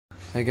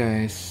Hi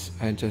guys,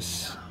 I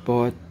just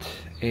bought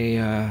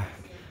a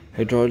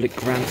hydraulic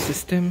ramp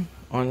system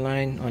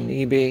online on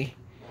eBay,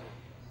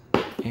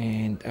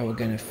 and I was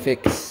gonna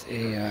fix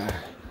a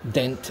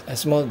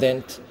small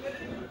dent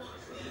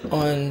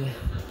on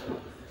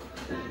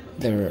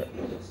the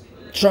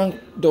trunk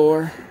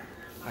door.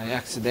 I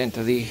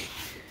accidentally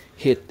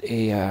hit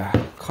a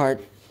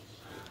cart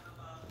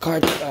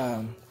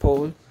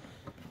pole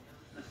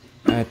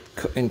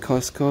in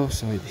Costco,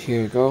 so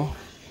here you go.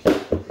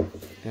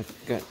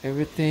 Got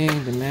everything,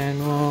 the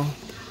manual,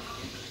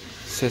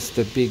 says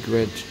the big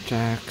red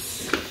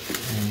jacks,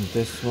 and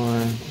this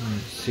one, you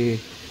see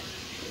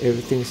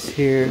everything's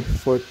here,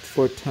 4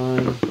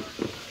 ton,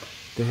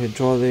 the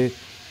hydraulic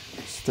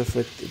stuff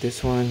like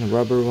this one,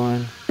 rubber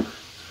one,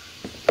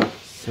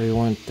 so you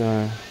want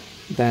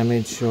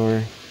damage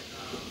your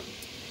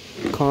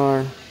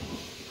car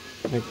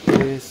like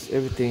this.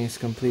 Everything is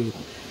complete.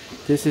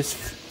 This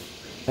is,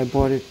 I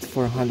bought it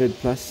for 100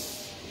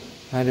 plus,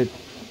 120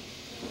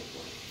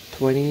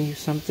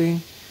 something,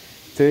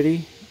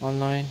 30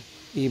 online,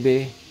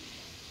 eBay.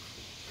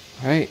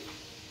 Alright,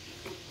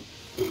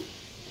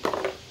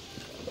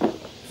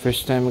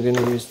 first time we're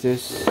gonna use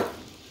this.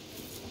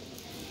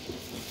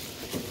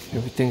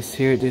 Everything's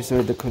here. These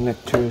are the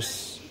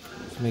connectors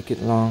to make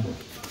it long.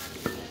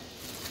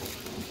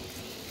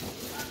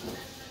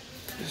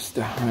 This is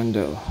the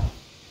handle,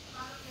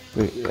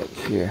 put it like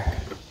here.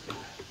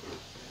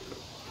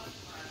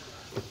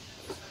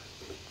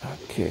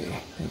 Okay,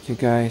 thank you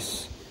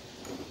guys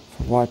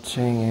for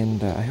watching,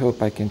 and I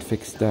hope I can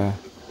fix the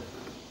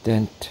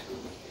dent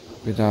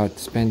without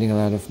spending a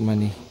lot of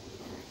money.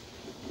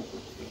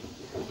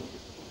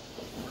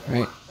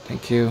 Right,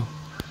 thank you.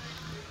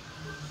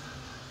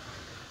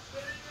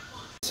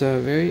 It's a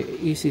very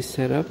easy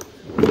setup.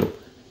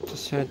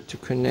 Just had to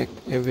connect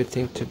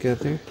everything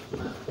together,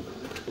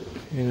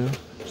 you know.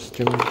 Just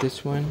remove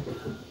this one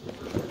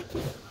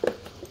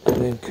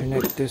and then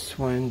connect this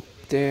one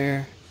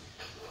there.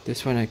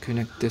 This one I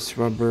connect this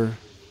rubber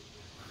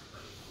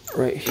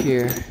right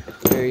here.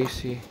 Very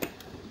easy.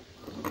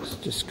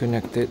 Just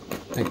connect it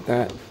like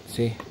that.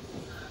 See?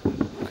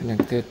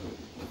 Connect it.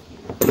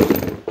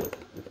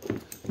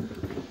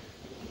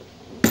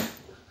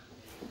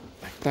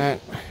 Like that.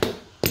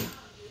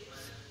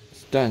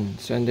 It's done.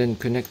 So, and then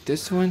connect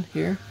this one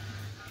here,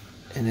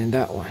 and then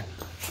that one.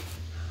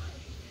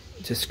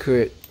 Just screw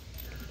it,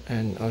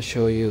 and I'll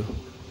show you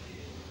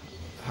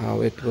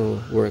how it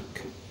will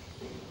work.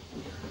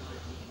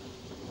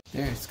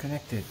 There, it's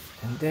connected.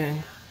 And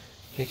then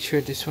make sure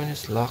this one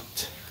is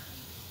locked,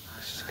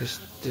 because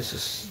this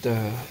is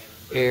the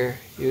air.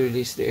 You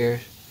release the air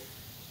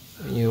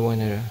when you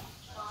want to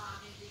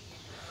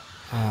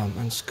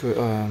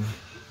unscrew,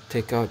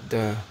 take out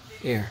the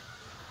air.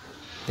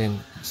 Then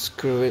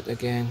screw it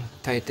again,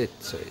 tighten it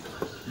so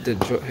the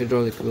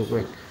hydraulic will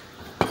work.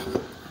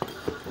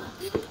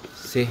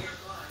 See?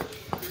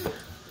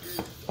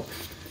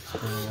 It's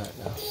coming out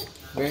now.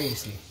 Very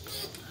easy.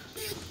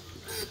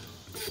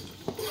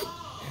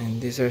 And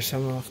these are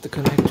some of the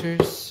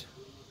connectors.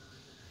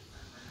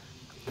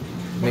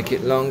 Make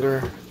it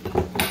longer.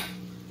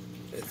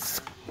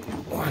 It's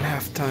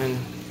 1/2 ton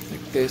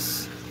like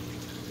this.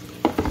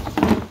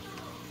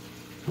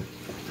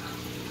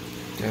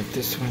 You have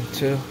this one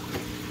too.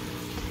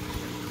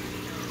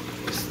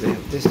 They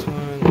have this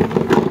one.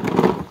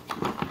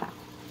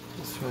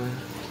 This one.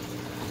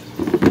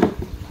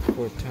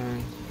 4 ton.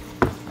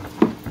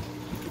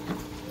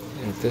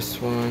 And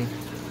this one.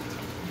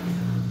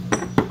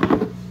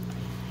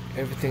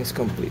 Everything's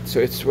complete, so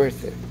it's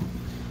worth it.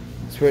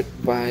 It's worth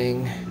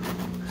buying,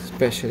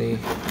 especially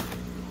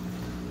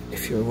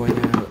if you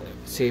wanna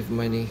save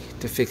money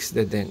to fix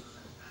the dent.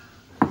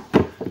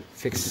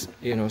 Fix,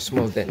 you know,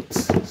 small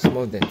dents.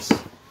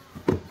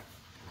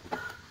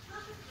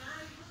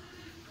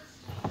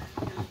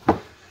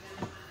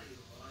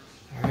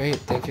 Alright,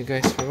 thank you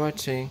guys for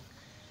watching.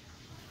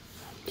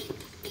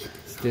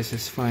 This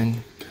is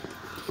fun.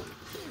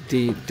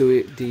 Do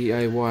it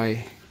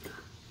DIY.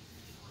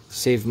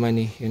 Save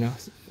money, you know.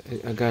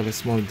 I got a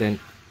small dent.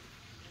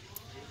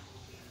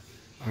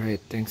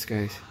 Alright, thanks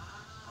guys.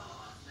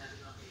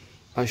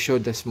 I'll show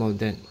the small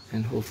dent,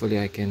 and hopefully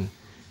I can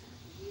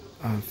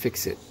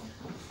fix it.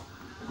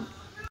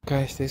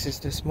 Guys, this is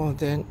the small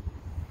dent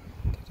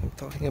that I'm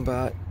talking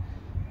about.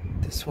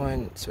 This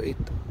one, so it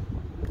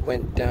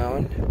went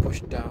down,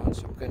 pushed down,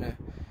 so I'm gonna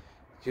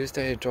use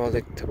the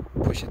hydraulic to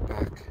push it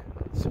back.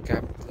 So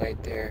gap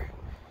right there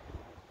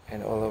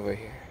and all over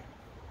here.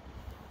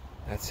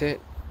 That's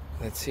it.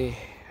 Let's see.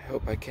 I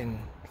hope I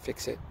can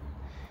fix it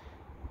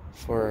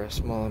for a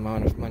small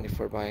amount of money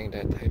for buying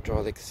that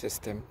hydraulic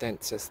system,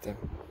 dent system.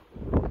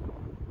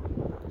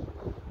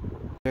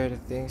 Here are the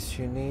things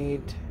you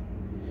need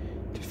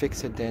to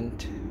fix a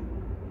dent: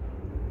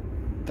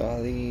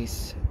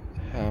 dollies,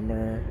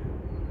 hammer,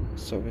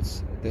 so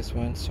it's this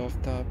one,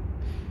 soft top,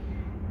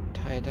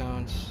 tie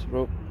downs,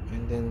 rope,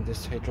 and then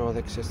this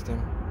hydraulic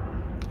system,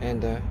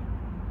 and a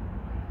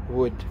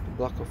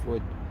block of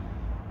wood.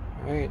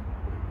 Alright,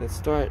 let's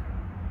start.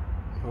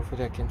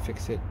 Hopefully I can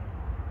fix it.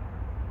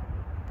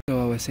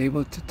 So was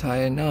able to tie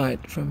a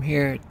knot from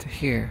here to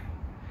here,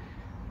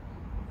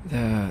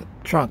 the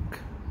trunk,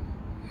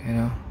 you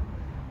know.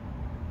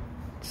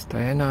 Just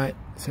tie a knot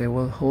so it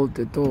will hold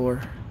the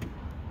door.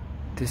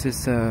 This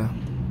is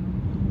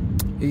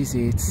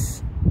easy.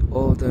 It's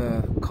all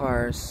the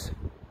cars,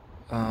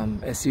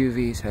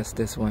 SUVs has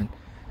this one,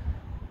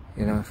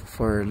 you know,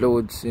 for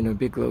loads, you know,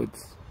 big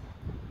loads.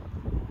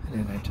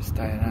 And then I just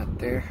tie a knot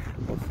there.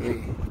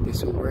 Hopefully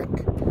this will work,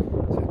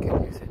 so I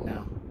can use it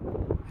now.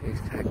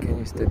 I can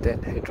use the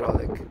dent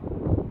hydraulic.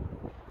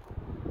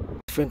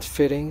 Different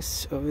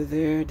fittings over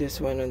there.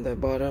 This one on the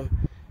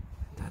bottom,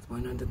 that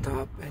one on the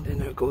top, and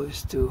then our goal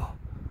is to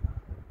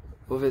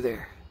over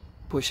there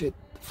push it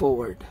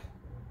forward.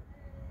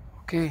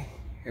 Okay,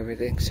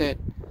 everything's set.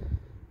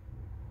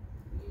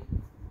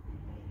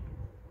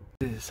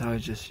 This is how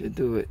you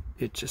do it.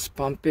 You just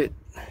pump it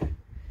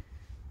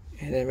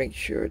and then make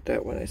sure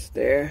that one is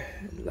there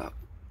and lock.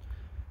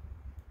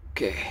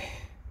 Okay,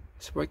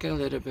 it's working a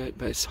little bit,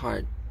 but it's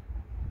hard.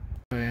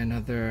 Try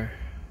another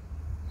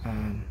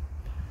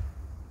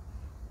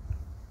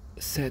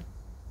set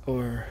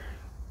or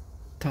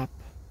top,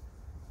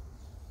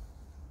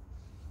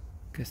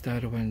 because the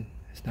other one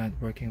is not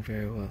working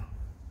very well.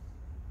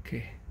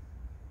 Okay,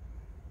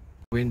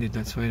 windy,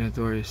 that's why the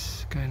door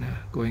is kind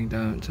of going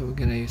down, so we're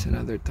gonna use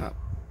another top.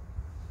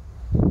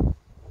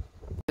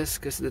 Yes,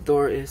 because the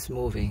door is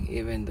moving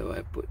even though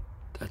I put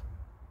a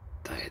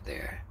tie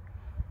there.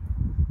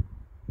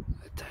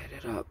 I tied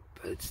it up,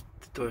 but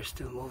the door is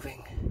still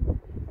moving.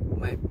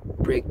 Might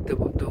break the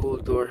whole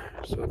door,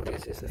 so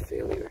this is a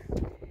failure.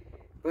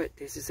 But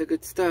this is a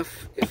good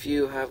stuff if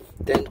you have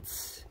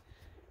dents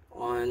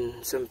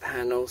on some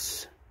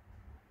panels.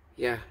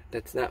 Yeah,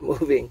 that's not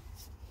moving.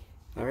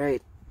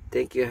 Alright,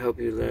 thank you. I hope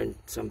you learned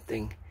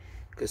something,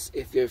 because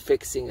if you're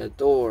fixing a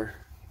door,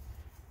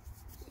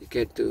 you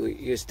get to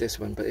use this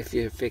one. But if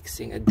you're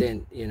fixing a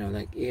dent, you know,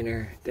 like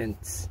inner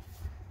dents,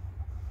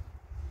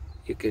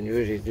 you can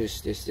really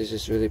use this. This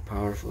is really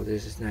powerful.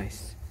 This is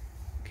nice.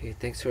 Okay,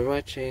 thanks for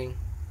watching.